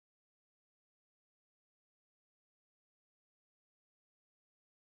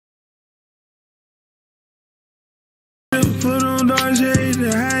shade,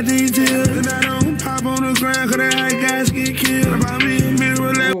 the high detail. And I don't pop on the ground cause that high guys get killed. About me and me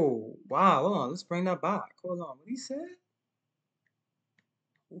relax. Oh, wow, hold on, let's bring that back. Hold on, what he said?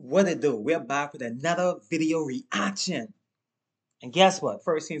 What it do? We're back with another video reaction. And guess what?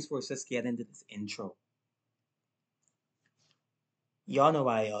 First things first, let's get into this intro. Y'all know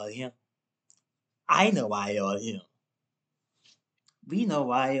why y'all here. I know why y'all here. We know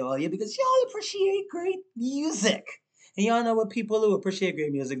why y'all here because y'all appreciate great music. And y'all know what people who appreciate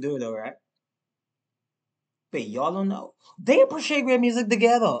great music do though, right? Wait, y'all don't know? They appreciate great music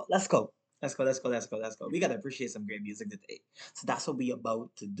together. Let's go. Let's go. We gotta appreciate some great music today. So that's what we about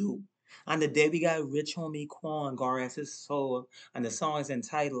to do. And today we got rich homie Quan gonna rest his soul. And the song is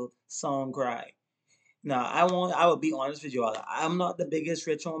entitled Song Cry. Now I will be honest with y'all. I'm not the biggest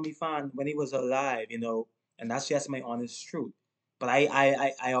rich homie fan when he was alive, you know, and that's just my honest truth. But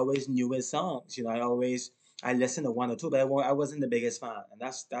I always knew his songs, you know. I listened to one or two, but I wasn't the biggest fan, and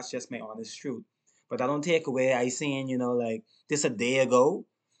that's just my honest truth. But I don't take away I seen, you know, like this a day ago,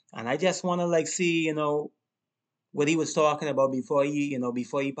 and I just want to like see, you know, what he was talking about before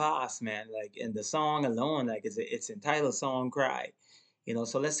before he passed, man. Like in the song alone, like it's entitled "Song Cry," you know.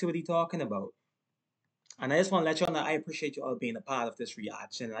 So let's see what he's talking about. And I just want to let y'all know I appreciate y'all being a part of this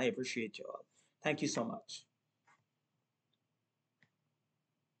reaction, and I appreciate y'all. Thank you so much.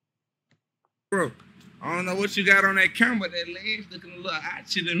 Bro, I don't know what you got on that camera, but that lens looking a little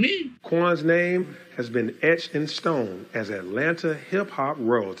hotchy to me. Quan's name has been etched in stone as Atlanta hip-hop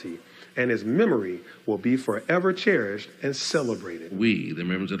royalty, and his memory will be forever cherished and celebrated. We, the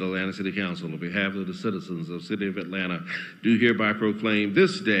members of the Atlanta City Council, on behalf of the citizens of the City of Atlanta, do hereby proclaim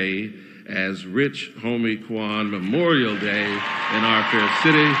this day as Rich Homie Quan Memorial Day in our fair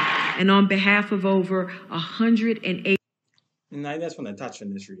city. And on behalf of over 108... And I just want to touch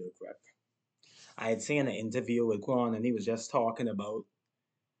on this real quick. I had seen an interview with Quan, and he was just talking about,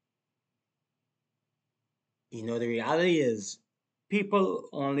 you know, the reality is people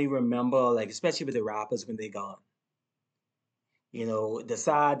only remember, like, especially with the rappers when they're gone. You know, the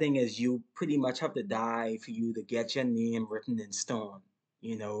sad thing is you pretty much have to die for you to get your name written in stone,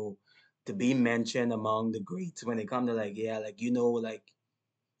 you know, to be mentioned among the greats when it comes to, like, yeah, like, you know, like,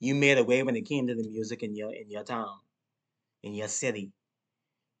 you made a way when it came to the music in your town, in your city,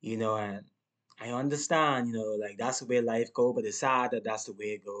 you know, and I understand, you know, like that's the way life goes, but it's sad that that's the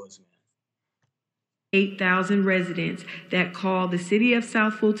way it goes, man. 8,000 residents that call the city of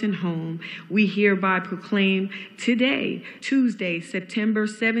South Fulton home, we hereby proclaim today, Tuesday, September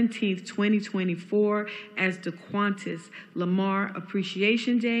 17th, 2024, as the Qantas Lamar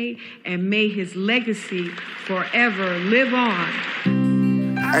Appreciation Day, and may his legacy forever live on.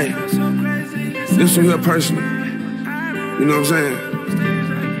 Hey, this from your personal. You know what I'm saying?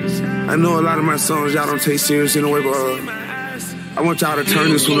 I know a lot of my songs y'all don't take serious in a way, but I want y'all to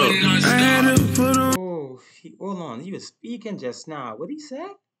turn this one up. Oh, hold on. He was speaking just now. What he said?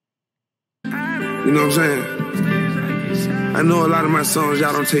 You know what I'm saying? I know a lot of my songs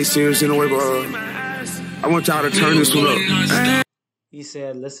y'all don't take serious in a way, but I want y'all to turn this one up. He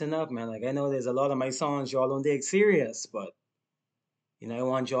said, listen up, man. Like, I know there's a lot of my songs y'all don't take serious, but, you know, I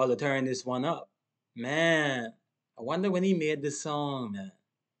want y'all to turn this one up. Man, I wonder when he made this song, man.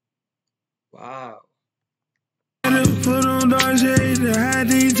 Wow. Put on dark shade, the high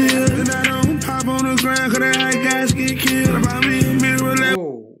detail. And I don't pop on the ground cause that high guys get killed. About me and me relax.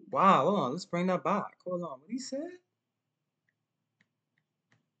 Oh, wow. Hold on. Let's bring that back. Hold on. What he said?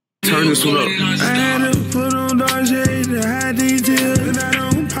 Turn this one up. I had to put on dark shade, the high detail. And I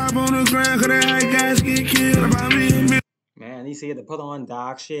don't pop on the ground cause that high guys get killed. About me and me. Man, he said to put on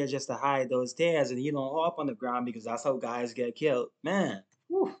dark shade just to hide those tears, and he don't hop on the ground because that's how guys get killed. Man.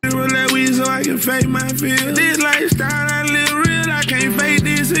 That weed so I can fake my feel. This lifestyle I live real, I can't fake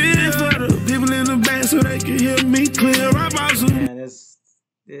this here. For the people in the back so they can hear me clear. I bought some. Man,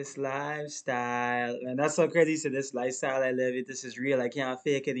 this lifestyle, man, that's so crazy. He said this lifestyle I live it. This is real. I can't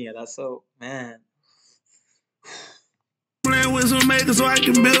fake it here. That's so, man. Playing with some makers so I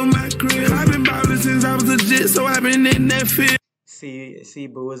can build my crib. I've been ballin' since I was legit, so I've been in that field. See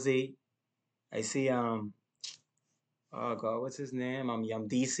Boozy. I see oh God, what's his name? Young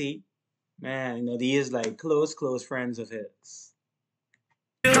DC. Man, you know, these like close friends of his.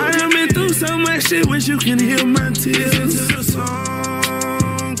 I done been through so much shit, wish you can hear my tears. Listen to the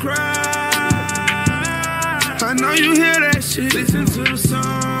song cry. I know you hear that shit. Listen to the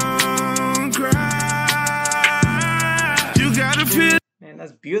song cry. You gotta feel. Man,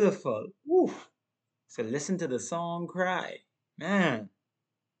 that's beautiful. Woo. So listen to the song cry. Man,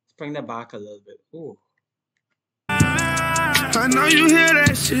 let's bring that back a little bit. Ooh. I know you hear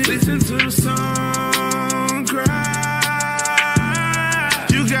that shit. Listen to the song cry.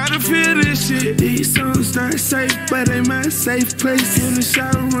 gotta feel this shit. These songs not safe, but they my safe place. In the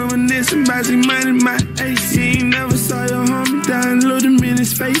shower, reminiscing about the money, my ace. You ain't never saw your homie die and look him in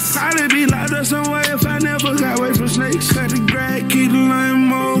his face. Probably be locked up somewhere if I never got away from snakes. Cut the grad, keep the line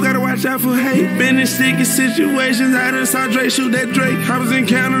mode, gotta watch out for hate. Been in sticky situations, I done saw Drake shoot that Drake. I was in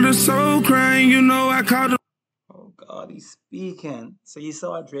Canada, so crying, you know I called him. Oh God, he's speaking. So you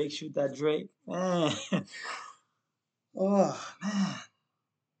saw Drake shoot that Drake? Man. Oh man.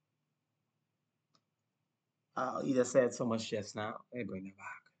 Oh, you just said so much just now. Let me bring it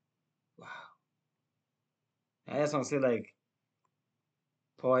back. Wow. I just want to say, like,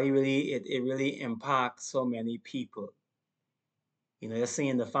 boy, it really impacts so many people. You know, just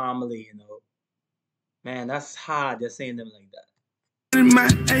seeing the family, you know. Man, that's hard just seeing them like that. In my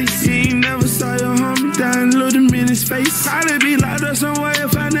ace, you ain't never saw your homie die and look him in his face. Probably be locked up somewhere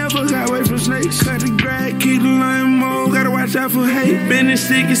if I never got away from snakes. Cut the grad, keep the line mode, gotta watch out for hate. Been in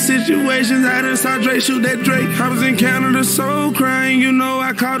sticky situations, I done saw Drake shoot that Drake. I was in Canada, so crying, you know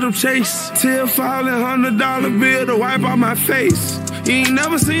I called him Chase. Tear falling, $100 bill to wipe off my face. You ain't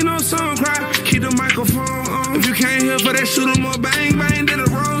never seen no song cry, keep the microphone on. If you can't hear for that shoot 'em up, bang, bang, did the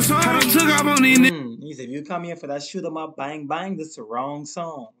wrong song. I done took off on these niggas. He said, if you come here for that shoot 'em up, bang, bang, this is the wrong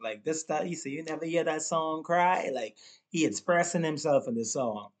song. Like, this, that, he said, you never hear that song cry? Like, he expressing himself in the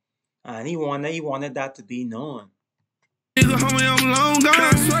song. And he wanted that to be known. Nigga, homie, I'm long gone.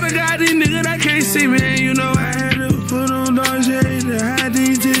 I swear to God, these niggas that can't see me, and you know I had to put on dog shade to hide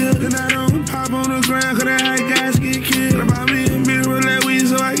these tears. And I don't pop on the ground, cause that hot guys get killed. About me and me with that weed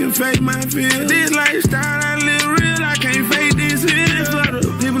so I can fake my feel. This lifestyle, I live real, I can't fake this here. For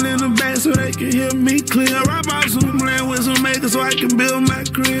the people in the back so they can hear me clear. I bought some land with some makers so I can build my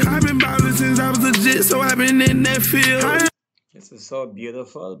crib. I've been ballin' since I was legit, so I've been in that field. This is so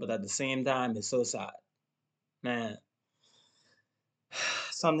beautiful, but at the same time, it's so sad. Man.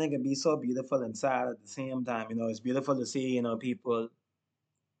 Something can be so beautiful and sad at the same time. You know, it's beautiful to see, you know, people,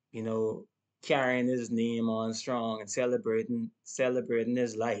 you know, carrying his name on strong and celebrating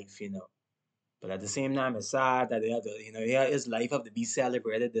his life, you know. But at the same time, it's sad that his life have to be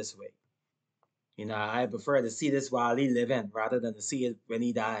celebrated this way. You know, I prefer to see this while he living rather than to see it when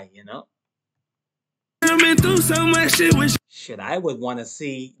he die, you know. I've been through so much shit with shit, I would want to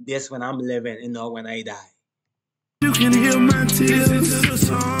see this when I'm living, you know, when I die. You can hear my tears. Listen to the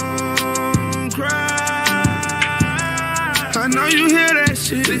song cry. I know you hear that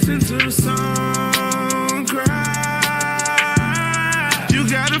shit. Listen to the song cry. You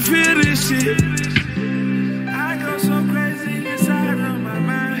gotta feel this shit. I go so crazy inside of my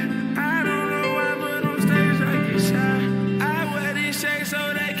mind. I don't know why, but on stage I get shy. I wear these shades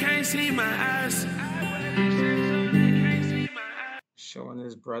so they can't see my eyes. Showing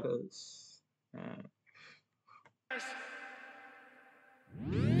his brothers.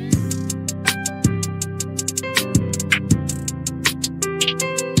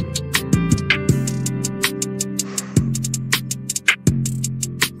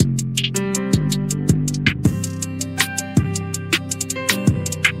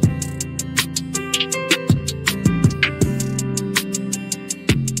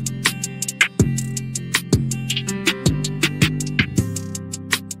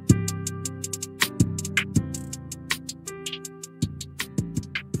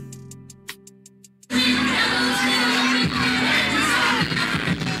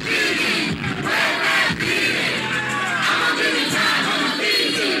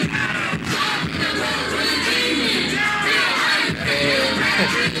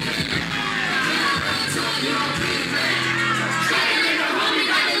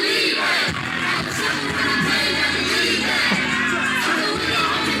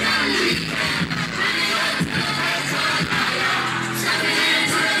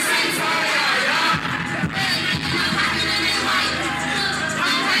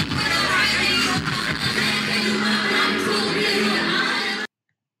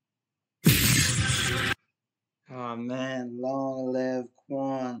 Oh man, long live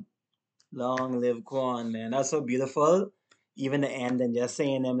Quan. Long live Quan, man. That's so beautiful. Even the end and just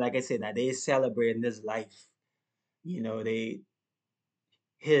saying them, like I said, that they celebrating his life. You know,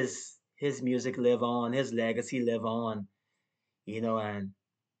 his music live on, his legacy live on. You know, and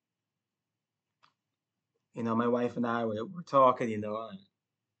you know, my wife and I were talking, you know, and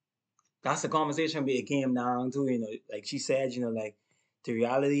that's the conversation we came down to, you know, like she said, you know, like the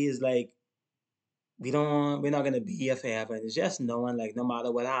reality is like we're not gonna be here forever. And it's just knowing like no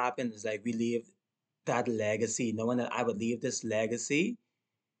matter what happens, like we leave that legacy, knowing that I would leave this legacy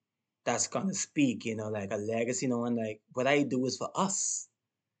that's gonna speak, you know, like a legacy, knowing like what I do is for us.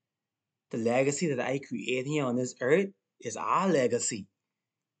 The legacy that I create here on this earth is our legacy.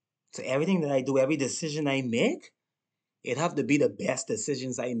 So everything that I do, every decision I make, it have to be the best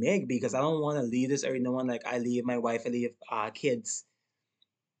decisions I make because I don't want to leave this earth knowing like I leave my wife, I leave our kids.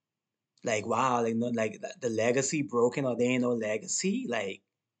 Like wow, like no, like the legacy broken or there ain't no legacy. Like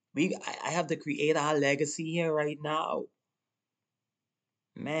I have to create our legacy here right now,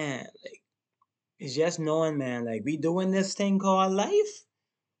 man. Like it's just knowing, man. Like we doing this thing called life.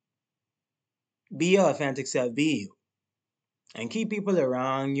 Be your authentic self, be you, and keep people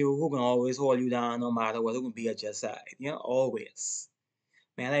around you who can always hold you down no matter what. Who can be at your side, always.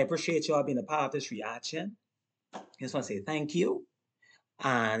 Man, I appreciate y'all being a part of this reaction. I just want to say thank you.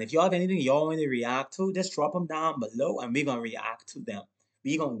 And if y'all have anything y'all want to react to, just drop them down below and we're going to react to them.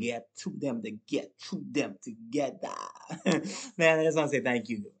 We're going to get to them to get to them together. Man, I just want to say thank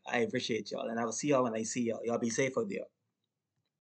you. I appreciate y'all. And I will see y'all when I see y'all. Y'all be safe out there.